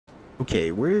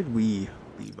Okay, where did we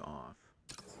leave off?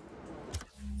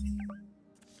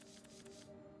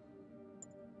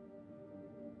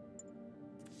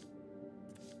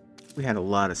 We had a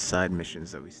lot of side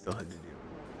missions that we still had to do.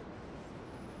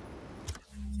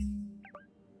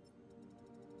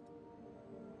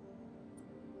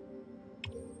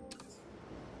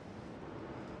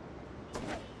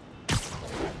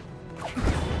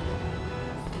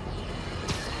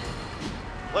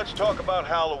 Let's talk about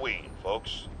Halloween,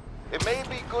 folks. It may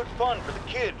be good fun for the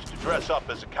kids to dress up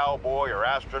as a cowboy or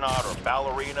astronaut or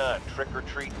ballerina and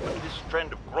trick-or-treat, but this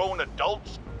trend of grown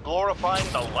adults glorifying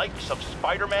the likes of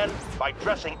Spiderman by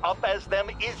dressing up as them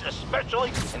is,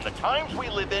 especially in the times we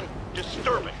live in,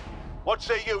 disturbing. What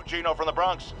say you, Gino from the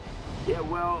Bronx? Yeah,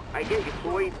 well, I get your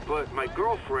point, but my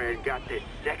girlfriend got this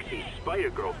sexy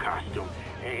Spider-Girl costume,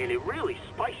 and it really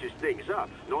spices things up.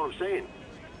 Know what I'm saying?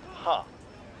 Huh.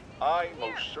 I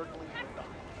most certainly do not.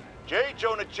 J.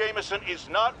 Jonah Jameson is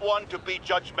not one to be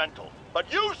judgmental.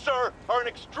 But you, sir, are an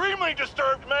extremely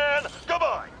disturbed man.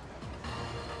 Goodbye.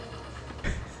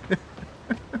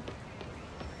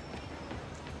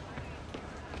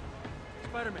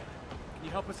 Spider-Man, can you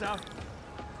help us out?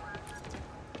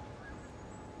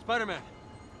 Spider-Man,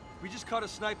 we just caught a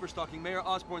sniper stalking Mayor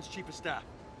Osborn's chief of staff.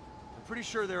 I'm pretty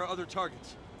sure there are other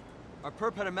targets. Our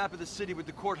perp had a map of the city with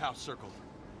the courthouse circled.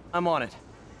 I'm on it.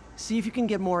 See if you can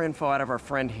get more info out of our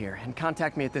friend here, and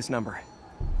contact me at this number.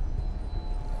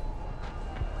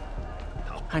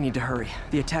 I need to hurry.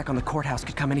 The attack on the courthouse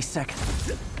could come any second.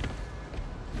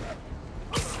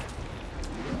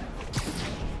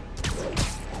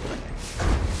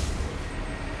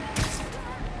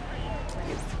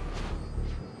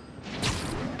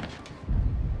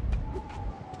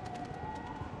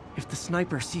 If the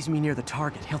sniper sees me near the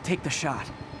target, he'll take the shot.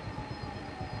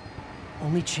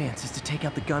 Only chance is to take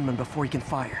out the gunman before he can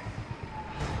fire.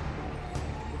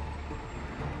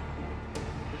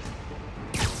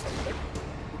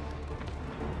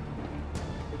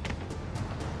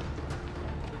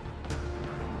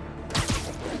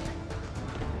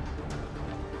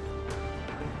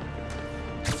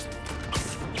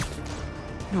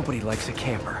 Nobody likes a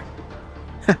camper.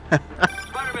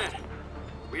 Spider-Man!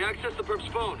 We accessed the perp's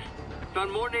phone.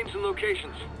 Found more names and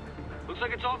locations. Looks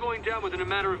like it's all going down within a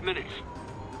matter of minutes.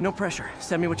 No pressure.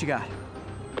 Send me what you got.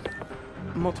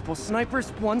 Multiple snipers,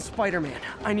 one Spider-Man.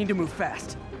 I need to move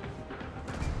fast.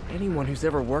 Anyone who's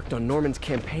ever worked on Norman's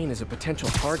campaign is a potential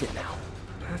target now.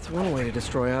 That's one way to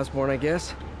destroy Osborn, I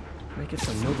guess. Make it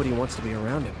so nobody wants to be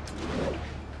around him.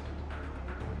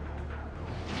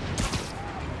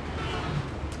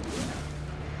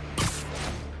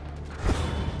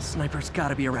 Sniper's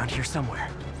gotta be around here somewhere.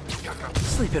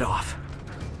 Sleep it off.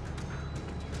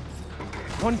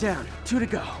 One down, 2 to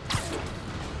go.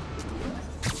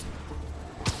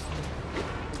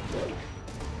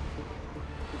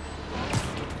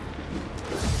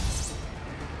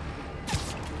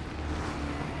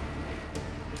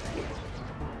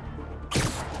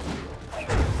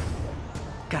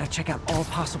 Gotta check out all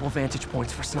possible vantage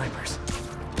points for snipers.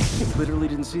 Literally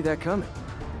didn't see that coming.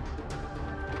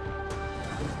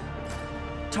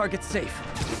 Target's safe.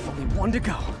 Only 1 to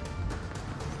go.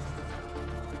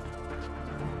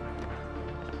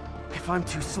 If I'm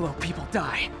too slow, people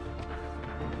die.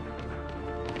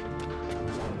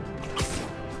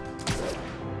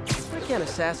 Why can't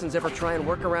assassins ever try and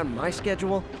work around my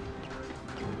schedule?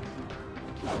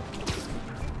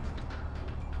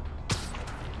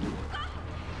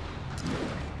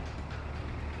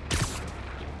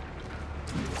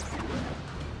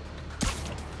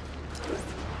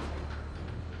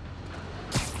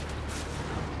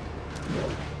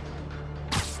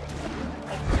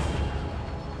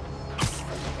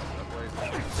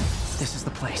 This is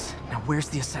the place. Now where's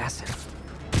the assassin?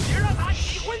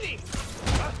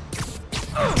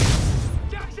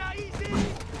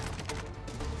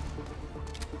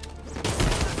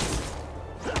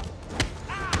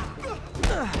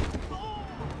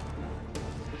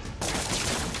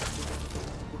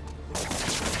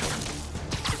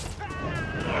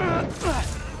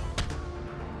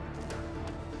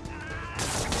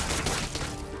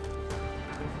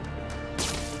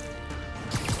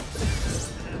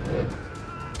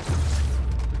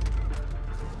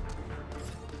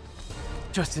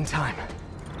 Just in time.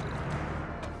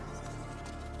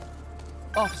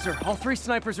 Officer, all 3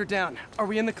 snipers are down. Are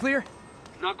we in the clear?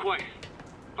 Not quite.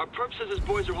 Our perp says his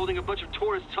boys are holding a bunch of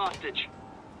tourists hostage.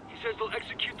 He says they'll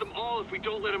execute them all if we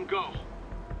don't let them go.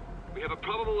 We have a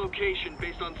probable location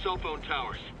based on cell phone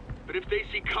towers. But if they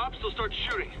see cops, they'll start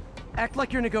shooting. Act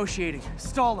like you're negotiating.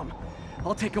 Stall them.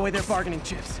 I'll take away their bargaining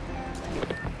chips.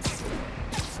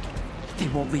 They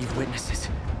won't leave witnesses.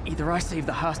 Either I save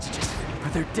the hostages, or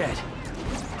they're dead.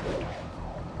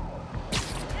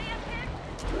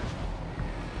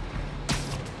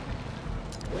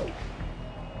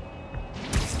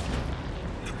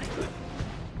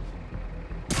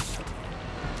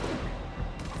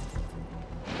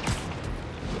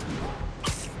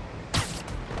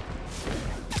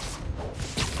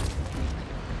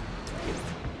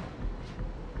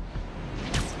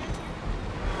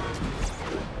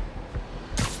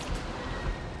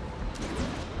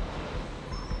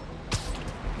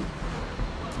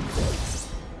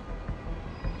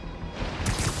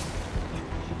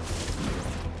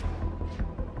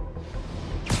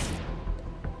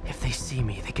 See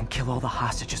me, they can kill all the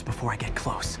hostages before I get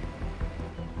close.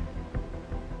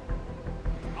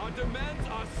 Our demands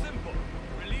are simple.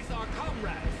 Release our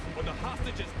comrades, or the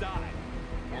hostages die.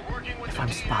 We're working with If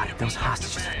I'm spotted, those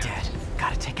hostages are dead.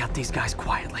 Gotta take out these guys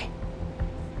quietly.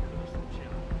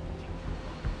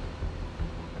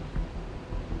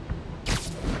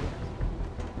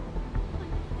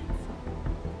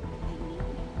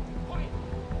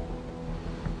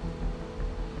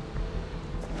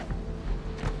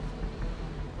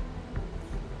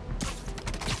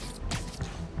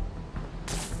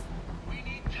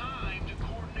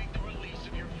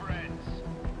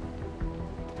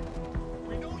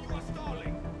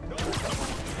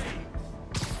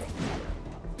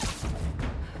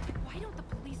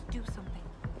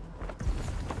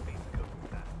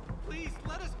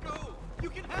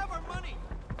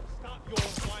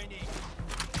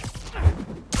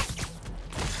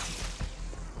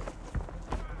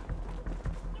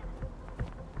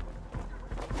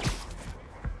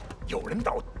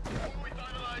 Before we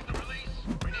finalize the release,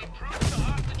 we need proof the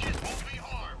hostages won't be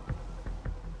harmed.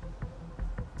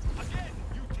 Again,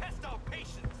 you test our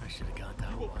patience. I should have got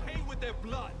that You will one. pay with their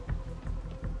blood.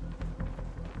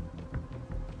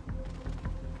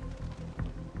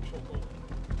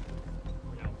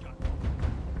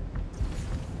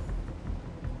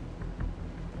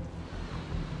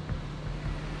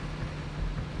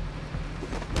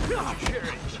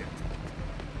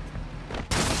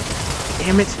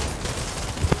 Damn it!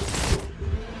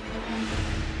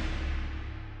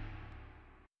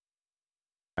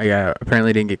 I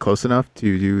apparently didn't get close enough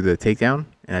to do the takedown,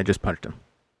 and I just punched him.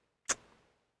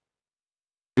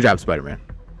 Good job, Spider-Man.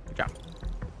 Good job.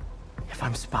 If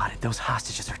I'm spotted, those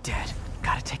hostages are dead.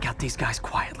 Gotta take out these guys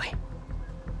quietly.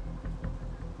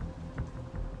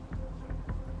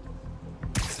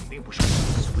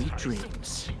 Sweet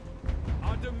dreams.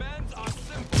 Our demands are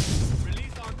simple.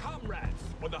 Release our comrades,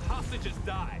 or the hostages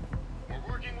die. We're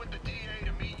working with the DA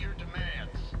to meet your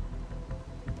demands.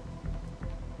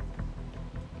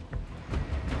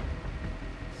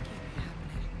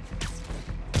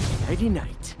 Nighty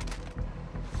night.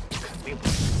 Would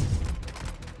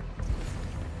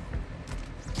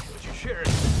you share it?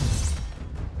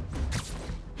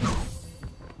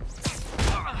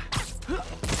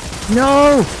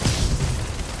 No!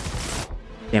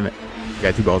 Damn it. You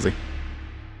got too ballsy.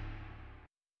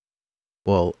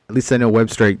 Well, at least I know web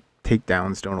strike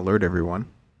takedowns don't alert everyone.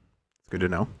 It's good to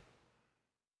know.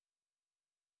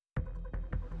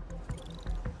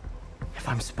 If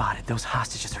I'm spotted, those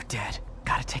hostages are dead.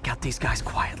 Gotta take out these guys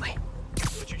quietly.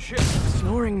 Would you share?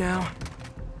 Snoring now.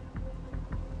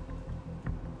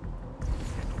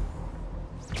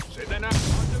 Say that now.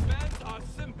 Our demands are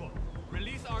simple.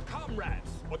 Release our comrades,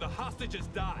 or the hostages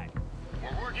die.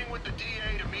 We're working with the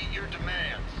DA to meet your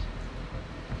demands.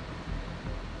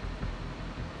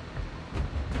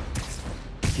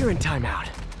 You're in timeout.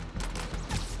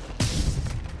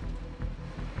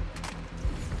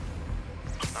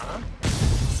 Huh?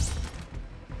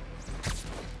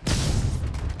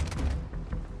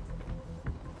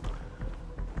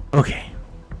 Okay.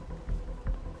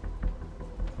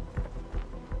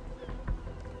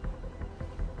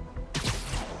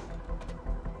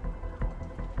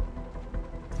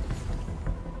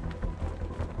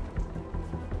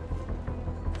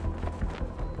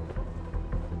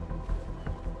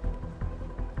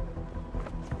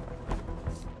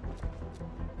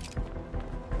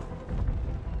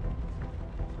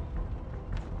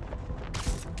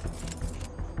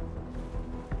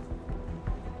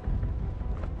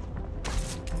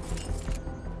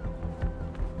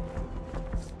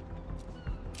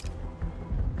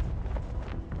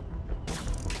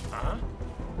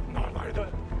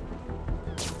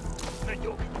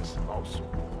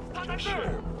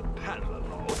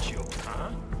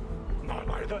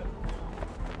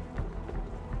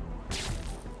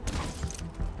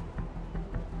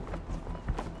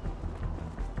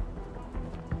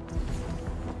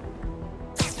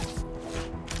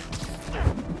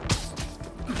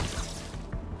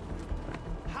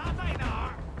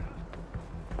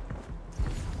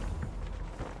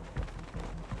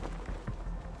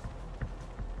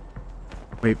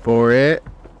 Wait for it.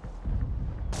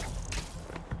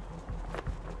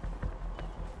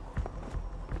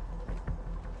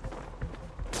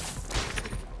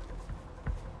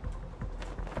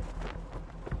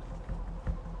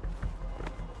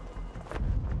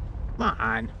 Come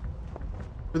on.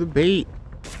 For the bait.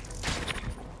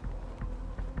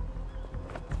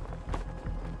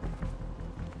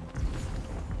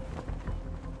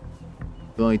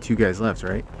 There's only 2 guys left,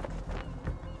 right?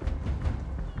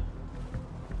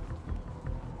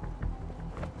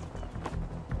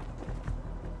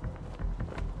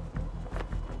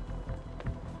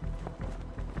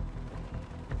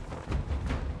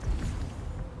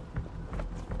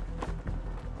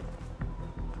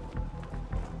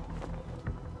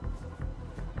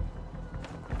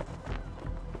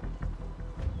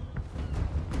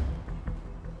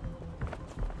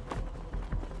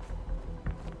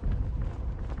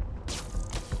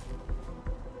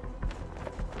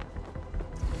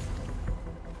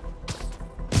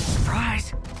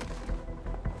 Surprise!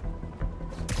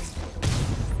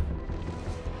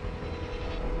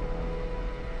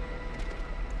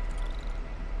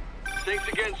 Thanks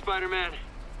again, Spider-Man.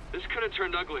 This could have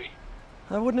turned ugly.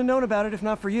 I wouldn't have known about it if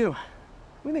not for you.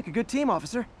 We make a good team,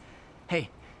 officer. Hey,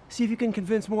 see if you can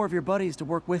convince more of your buddies to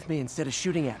work with me instead of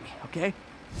shooting at me, okay?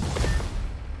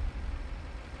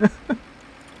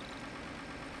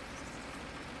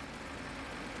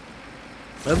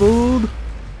 Leveled.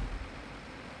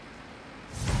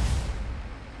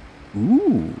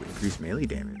 Ooh, increased melee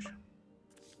damage.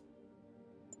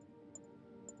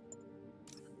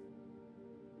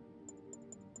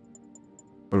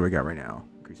 What do we got right now?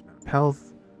 Increased amount of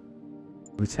health.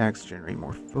 Attacks generate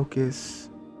more focus.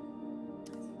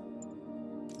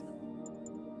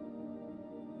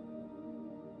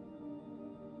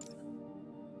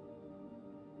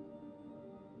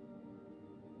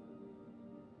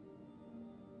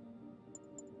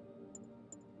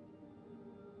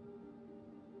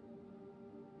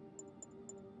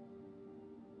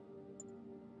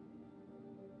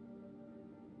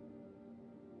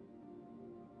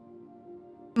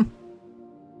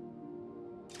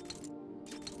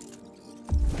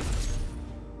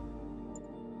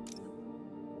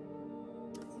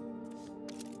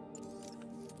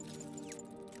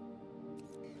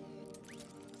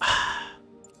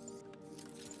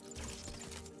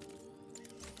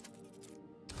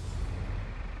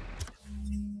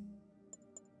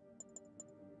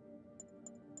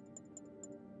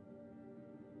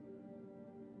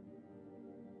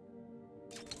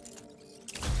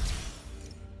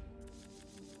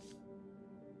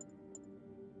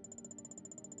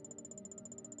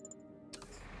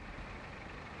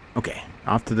 Okay,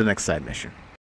 off to the next side mission.